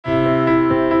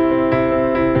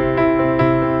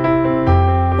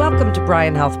welcome to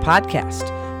Bryan Health Podcast.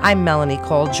 I'm Melanie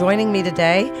Cole. Joining me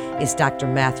today is Dr.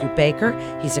 Matthew Baker.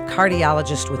 He's a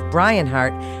cardiologist with Bryan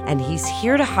Heart, and he's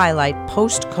here to highlight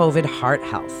post-COVID heart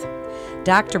health.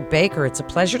 Dr. Baker, it's a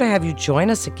pleasure to have you join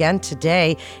us again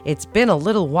today. It's been a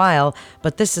little while,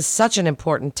 but this is such an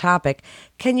important topic.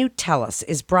 Can you tell us,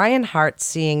 is Bryan Heart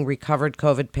seeing recovered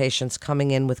COVID patients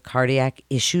coming in with cardiac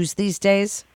issues these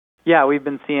days? Yeah, we've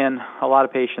been seeing a lot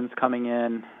of patients coming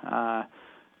in,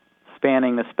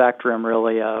 spanning the spectrum,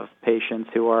 really, of patients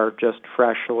who are just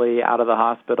freshly out of the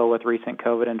hospital with recent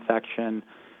COVID infection,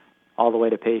 all the way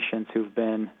to patients who've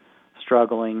been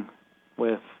struggling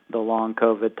with the long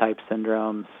COVID-type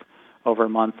syndromes over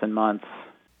months and months.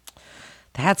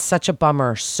 That's such a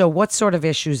bummer. So what sort of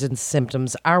issues and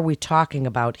symptoms are we talking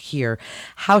about here?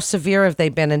 How severe have they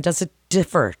been, and does it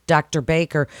differ, Dr.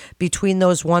 Baker, between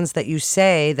those ones that you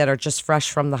say that are just fresh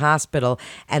from the hospital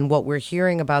and what we're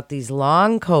hearing about these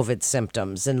long COVID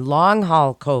symptoms and long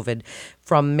haul COVID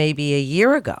from maybe a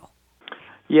year ago?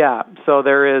 Yeah, so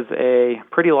there is a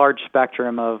pretty large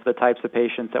spectrum of the types of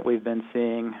patients that we've been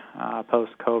seeing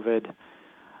post-COVID.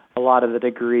 A lot of the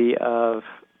degree of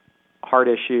heart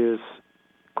issues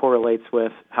correlates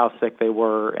with how sick they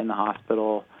were in the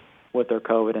hospital with their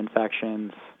COVID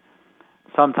infections.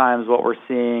 Sometimes what we're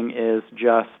seeing is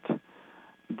just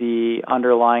the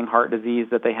underlying heart disease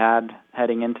that they had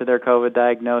heading into their COVID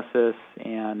diagnosis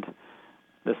and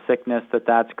the sickness that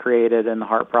that's created and the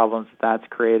heart problems that that's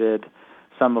created.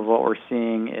 Some of what we're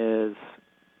seeing is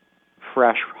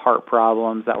fresh heart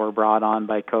problems that were brought on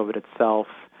by COVID itself.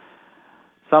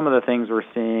 Some of the things we're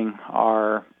seeing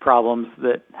are problems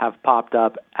that have popped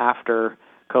up after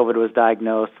COVID was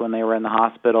diagnosed when they were in the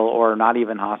hospital or not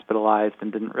even hospitalized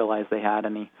and didn't realize they had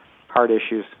any heart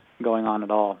issues going on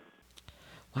at all.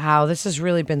 Wow, this has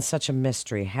really been such a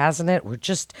mystery, hasn't it? We're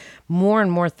just more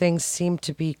and more things seem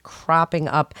to be cropping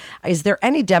up. Is there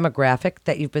any demographic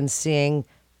that you've been seeing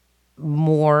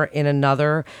more in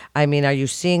another? I mean, are you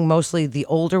seeing mostly the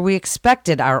older? We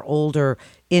expected our older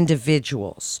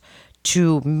individuals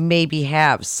to maybe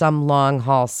have some long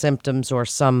haul symptoms or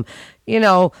some,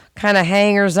 kind of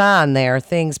hangers on there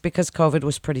things because COVID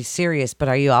was pretty serious. But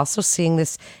are you also seeing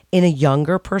this in a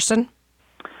younger person?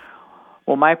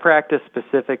 Well, my practice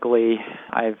specifically,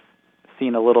 I've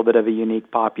seen a little bit of a unique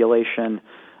population,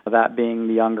 that being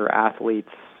the younger athletes.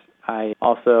 I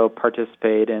also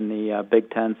participate in the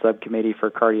Big Ten subcommittee for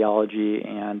cardiology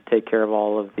and take care of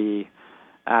all of the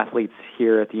athletes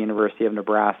here at the University of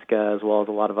Nebraska, as well as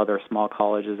a lot of other small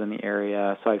colleges in the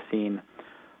area. So I've seen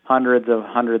hundreds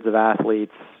of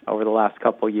athletes over the last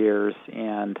couple years,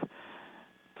 and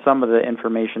some of the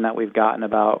information that we've gotten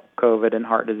about COVID and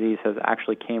heart disease has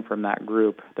actually came from that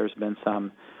group. There's been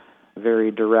some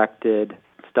very directed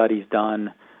studies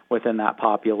done within that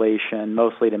population,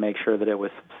 mostly to make sure that it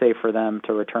was safe for them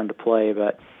to return to play.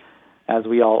 But as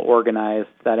we all organized,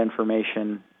 that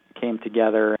information came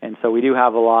together. And so we do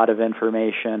have a lot of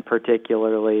information,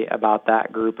 particularly about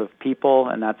that group of people,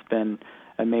 and that's been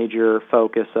a major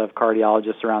focus of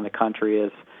cardiologists around the country,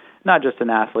 is not just in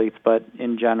athletes, but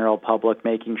in general public,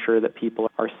 making sure that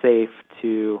people are safe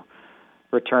to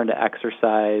return to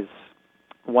exercise.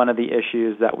 One of the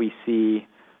issues that we see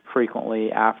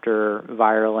frequently after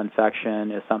viral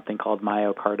infection is something called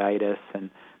myocarditis, and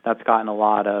that's gotten a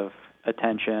lot of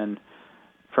attention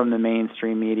from the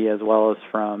mainstream media as well as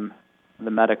from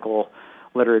the medical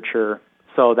literature.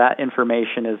 So that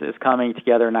information is coming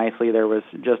together nicely. There was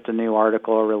just a new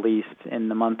article released in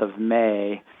the month of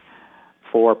May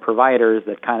for providers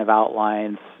that kind of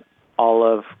outlines all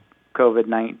of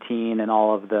COVID-19 and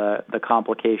all of the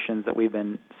complications that we've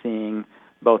been seeing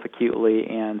both acutely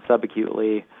and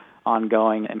subacutely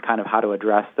ongoing, and kind of how to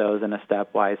address those in a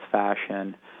stepwise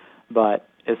fashion. But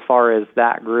as far as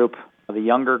that group, the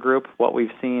younger group, what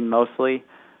we've seen mostly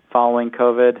following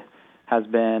COVID has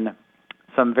been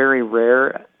some very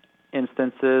rare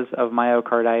instances of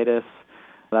myocarditis.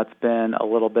 That's been a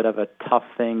little bit of a tough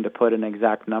thing to put an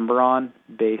exact number on,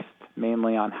 based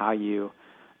mainly on how you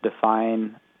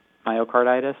define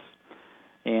myocarditis.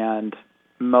 And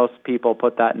most people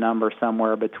put that number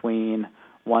somewhere between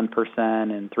 1%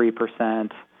 and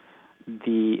 3%.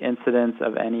 The incidence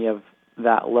of any of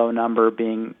that low number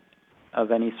being of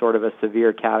any sort of a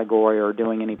severe category or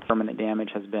doing any permanent damage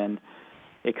has been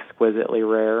exquisitely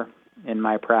rare in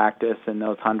my practice. In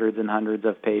those hundreds and hundreds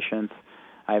of patients,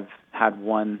 I've had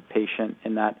one patient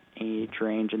in that age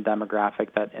range and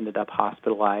demographic that ended up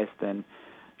hospitalized, and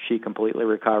she completely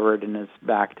recovered and is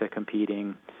back to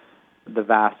competing. The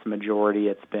vast majority,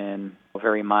 it's been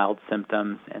very mild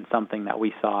symptoms, and something that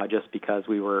we saw just because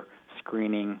we were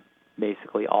screening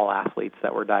basically all athletes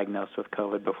that were diagnosed with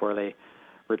COVID before they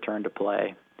return to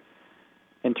play.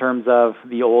 In terms of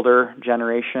the older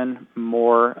generation,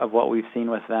 more of what we've seen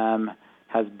with them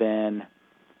has been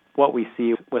what we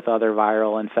see with other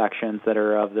viral infections that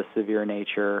are of the severe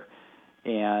nature,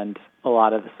 and a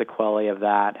lot of the sequelae of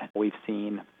that we've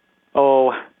seen.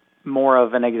 More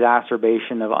of an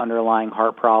exacerbation of underlying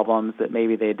heart problems that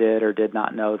maybe they did or did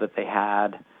not know that they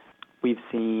had. We've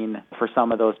seen for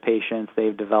some of those patients,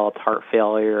 they've developed heart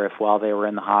failure if while they were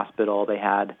in the hospital they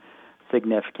had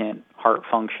significant heart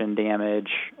function damage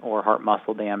or heart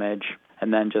muscle damage,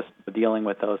 and then just dealing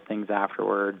with those things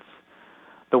afterwards.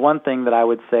 The one thing that I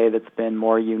would say that's been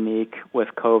more unique with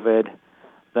COVID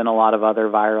than a lot of other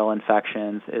viral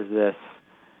infections is this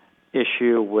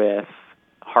issue with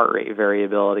heart rate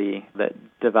variability that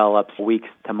develops weeks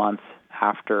to months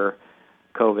after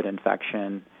COVID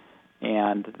infection.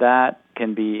 And that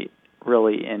can be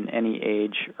really in any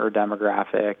age or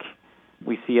demographic.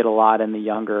 We see it a lot in the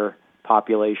younger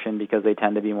population because they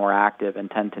tend to be more active and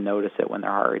tend to notice it when their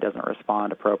heart rate doesn't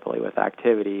respond appropriately with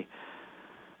activity.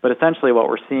 But essentially what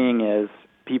we're seeing is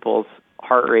people's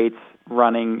heart rates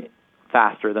running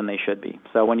faster than they should be.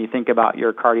 So when you think about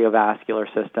your cardiovascular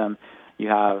system, you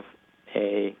have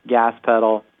a gas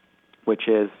pedal, which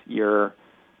is your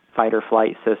fight or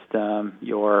flight system,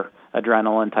 your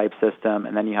adrenaline type system,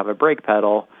 and then you have a brake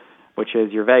pedal, which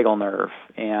is your vagal nerve.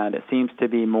 And it seems to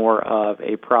be more of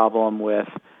a problem with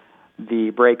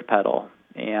the brake pedal.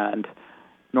 And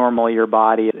normally your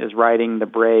body is riding the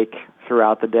brake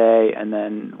throughout the day, and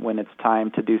then when it's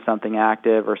time to do something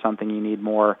active or something you need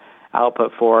more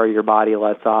output for, your body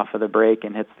lets off of the brake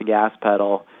and hits the gas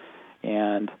pedal.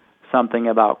 And something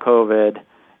about COVID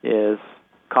is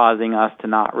causing us to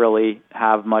not really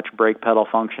have much brake pedal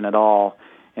function at all.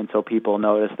 And so people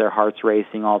notice their heart's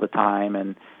racing all the time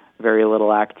and very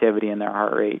little activity, and their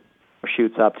heart rate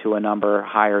shoots up to a number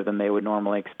higher than they would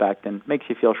normally expect and makes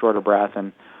you feel short of breath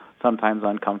and sometimes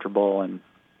uncomfortable. And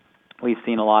we've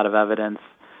seen a lot of evidence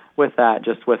with that,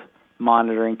 just with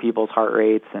monitoring people's heart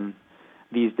rates. And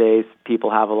these days,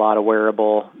 people have a lot of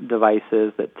wearable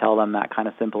devices that tell them that kind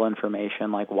of simple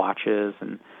information, like watches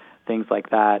and things like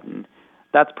that. And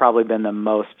that's probably been the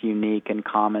most unique and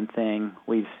common thing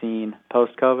we've seen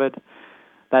post-COVID.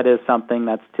 That is something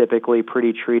that's typically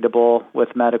pretty treatable with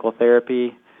medical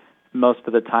therapy. Most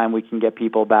of the time, we can get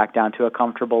people back down to a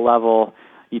comfortable level.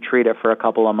 You treat it for a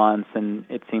couple of months, and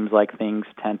it seems like things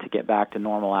tend to get back to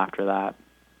normal after that.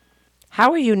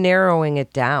 How are you narrowing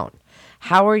it down?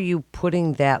 How are you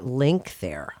putting that link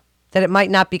there? That it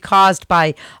might not be caused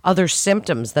by other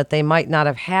symptoms, that they might not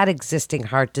have had existing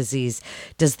heart disease.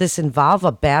 Does this involve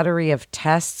a battery of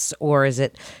tests, or is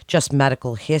it just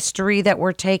medical history that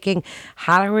we're taking?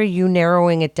 How are you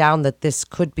narrowing it down that this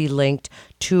could be linked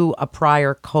to a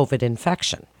prior COVID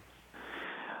infection?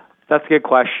 That's a good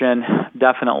question.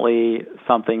 Definitely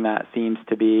something that seems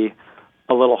to be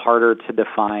a little harder to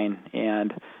define.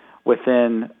 And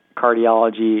within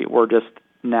cardiology, we're just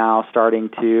now starting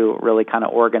to really kind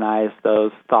of organize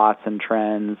those thoughts and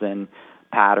trends and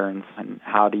patterns, and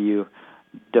how do you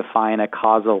define a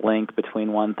causal link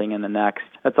between one thing and the next.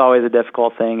 That's always a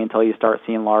difficult thing until you start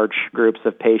seeing large groups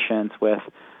of patients with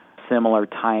similar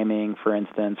timing, for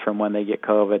instance, from when they get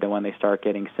COVID to when they start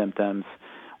getting symptoms.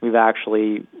 We've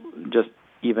actually just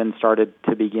even started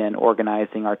to begin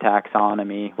organizing our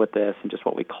taxonomy with this and just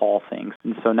what we call things.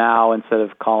 And so now, instead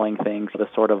of calling things the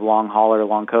sort of long hauler,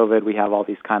 long COVID, we have all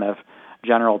these kind of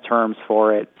general terms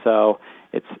for it. So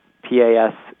it's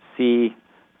PASC,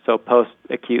 so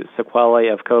post-acute sequelae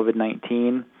of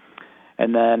COVID-19.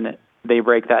 And then they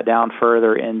break that down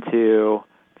further into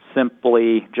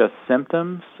simply just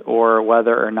symptoms, or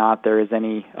whether or not there is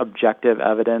any objective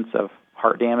evidence of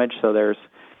heart damage. So there's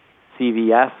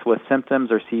CVS with symptoms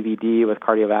or CVD with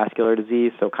cardiovascular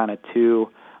disease, so kind of two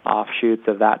offshoots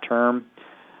of that term.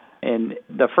 And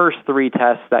the first three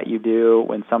tests that you do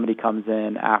when somebody comes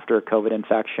in after a COVID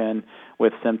infection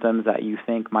with symptoms that you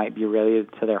think might be related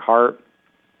to their heart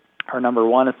are, number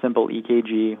one, a simple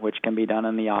EKG, which can be done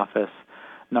in the office.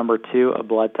 Number two, a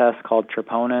blood test called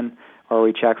troponin, where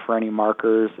we check for any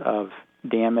markers of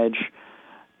damage.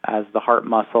 As the heart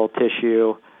muscle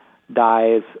tissue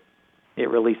dies, it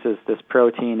releases this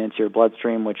protein into your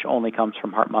bloodstream, which only comes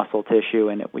from heart muscle tissue,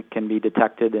 and it can be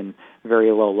detected in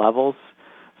very low levels.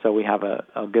 So we have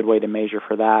a good way to measure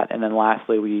for that. And then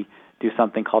lastly, we do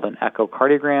something called an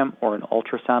echocardiogram, or an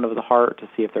ultrasound of the heart, to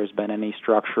see if there's been any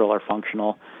structural or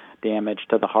functional damage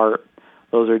to the heart.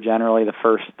 Those are generally the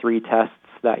first three tests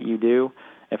that you do.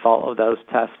 If all of those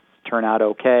tests turn out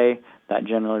okay, that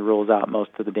generally rules out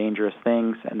most of the dangerous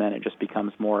things, and then it just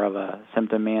becomes more of a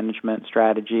symptom management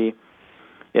strategy.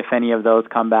 If any of those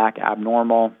come back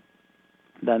abnormal,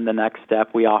 then the next step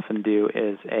we often do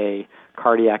is a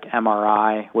cardiac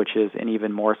MRI, which is an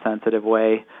even more sensitive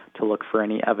way to look for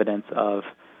any evidence of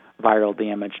viral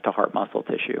damage to heart muscle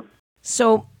tissue.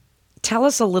 So tell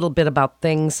us a little bit about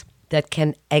things that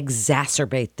can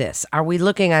exacerbate this. Are we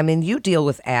looking, I mean, you deal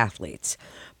with athletes,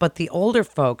 but the older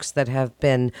folks that have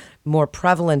been more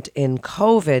prevalent in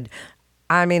COVID,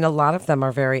 I mean, a lot of them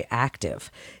are very active.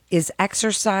 Is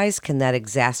exercise, can that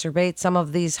exacerbate some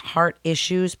of these heart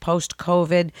issues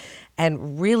post-COVID?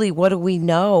 And really, what do we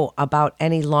know about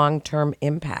any long-term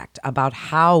impact, about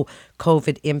how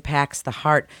COVID impacts the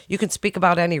heart? You can speak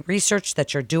about any research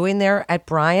that you're doing there at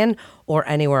Bryan or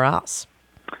anywhere else.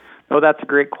 Oh, that's a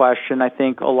great question. I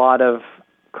think a lot of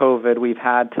COVID we've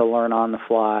had to learn on the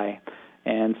fly.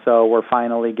 And so we're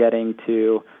finally getting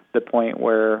to the point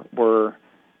where we're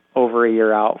over a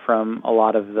year out from a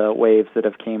lot of the waves that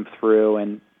have came through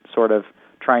and sort of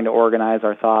trying to organize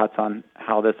our thoughts on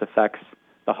how this affects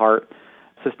the heart.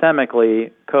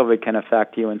 Systemically, COVID can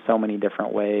affect you in so many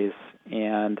different ways.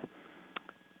 And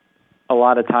a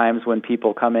lot of times when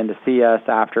people come in to see us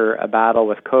after a battle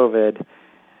with COVID,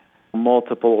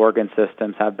 multiple organ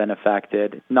systems have been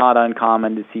affected. Not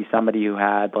uncommon to see somebody who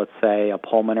had, let's say, a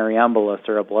pulmonary embolus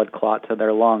or a blood clot to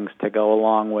their lungs to go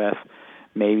along with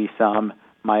maybe some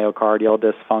myocardial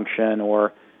dysfunction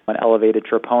or an elevated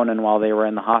troponin while they were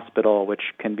in the hospital, which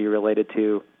can be related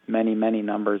to many, many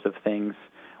numbers of things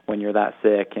when you're that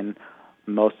sick. And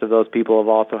most of those people have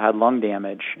also had lung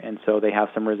damage, and so they have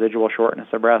some residual shortness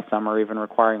of breath. Some are even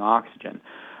requiring oxygen.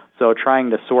 So trying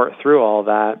to sort through all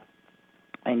that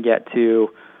and get to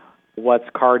what's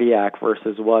cardiac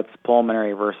versus what's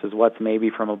pulmonary versus what's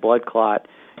maybe from a blood clot,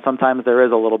 sometimes there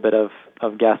is a little bit of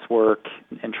guesswork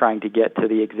in trying to get to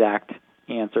the exact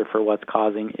answer for what's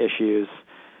causing issues.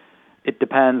 It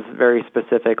depends very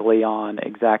specifically on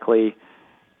exactly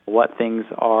what things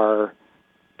are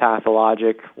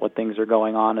pathologic, what things are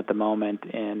going on at the moment,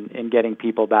 and in getting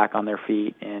people back on their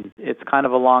feet. And it's kind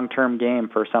of a long-term game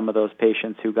for some of those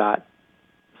patients who got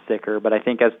sicker. But I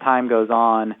think as time goes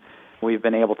on, we've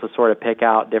been able to sort of pick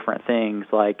out different things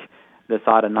like this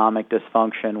autonomic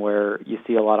dysfunction where you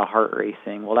see a lot of heart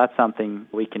racing. Well, that's something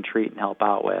we can treat and help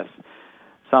out with.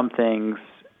 Some things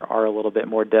are a little bit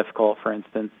more difficult. For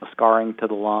instance, scarring to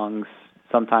the lungs.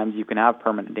 Sometimes you can have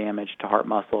permanent damage to heart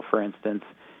muscle. For instance,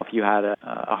 if you had a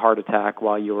heart attack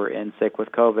while you were in sick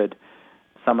with COVID,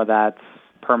 some of that's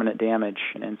permanent damage,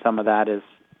 and some of that is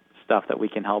stuff that we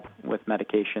can help with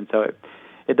medication. So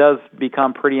it does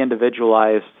become pretty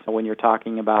individualized when you're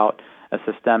talking about a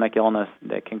systemic illness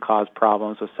that can cause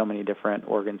problems with so many different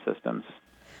organ systems.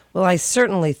 Well, I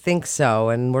certainly think so,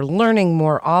 and we're learning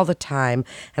more all the time,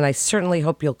 and I certainly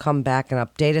hope you'll come back and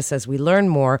update us as we learn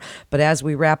more. But as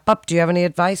we wrap up, do you have any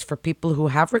advice for people who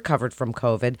have recovered from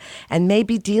COVID and may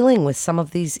be dealing with some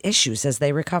of these issues as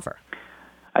they recover?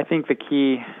 I think the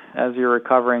key as you're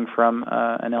recovering from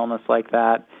an illness like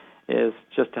that is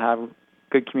just to have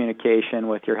good communication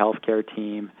with your healthcare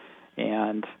team,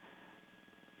 and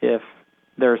if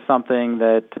there's something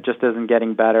that just isn't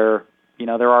getting better,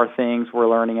 there are things we're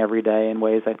learning every day in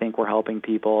ways I think we're helping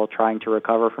people trying to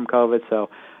recover from COVID. So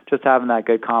just having that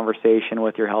good conversation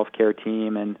with your healthcare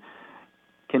team and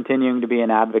continuing to be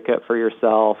an advocate for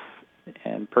yourself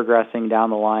and progressing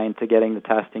down the line to getting the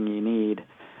testing you need,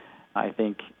 I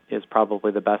think is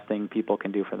probably the best thing people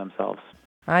can do for themselves.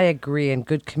 I agree, and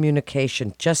good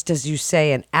communication, just as you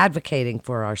say, and advocating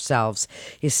for ourselves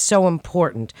is so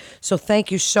important. So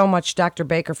thank you so much, Dr.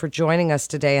 Baker, for joining us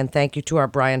today, and thank you to our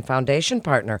Bryan Foundation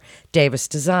partner, Davis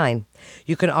Design.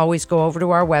 You can always go over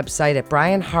to our website at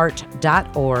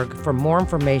bryanheart.org for more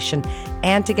information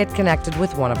and to get connected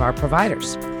with one of our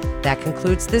providers. That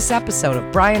concludes this episode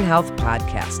of Bryan Health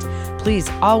Podcast. Please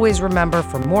always remember,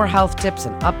 for more health tips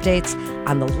and updates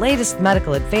on the latest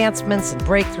medical advancements and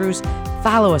breakthroughs,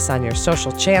 follow us on your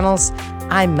social channels.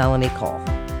 I'm Melanie Cole.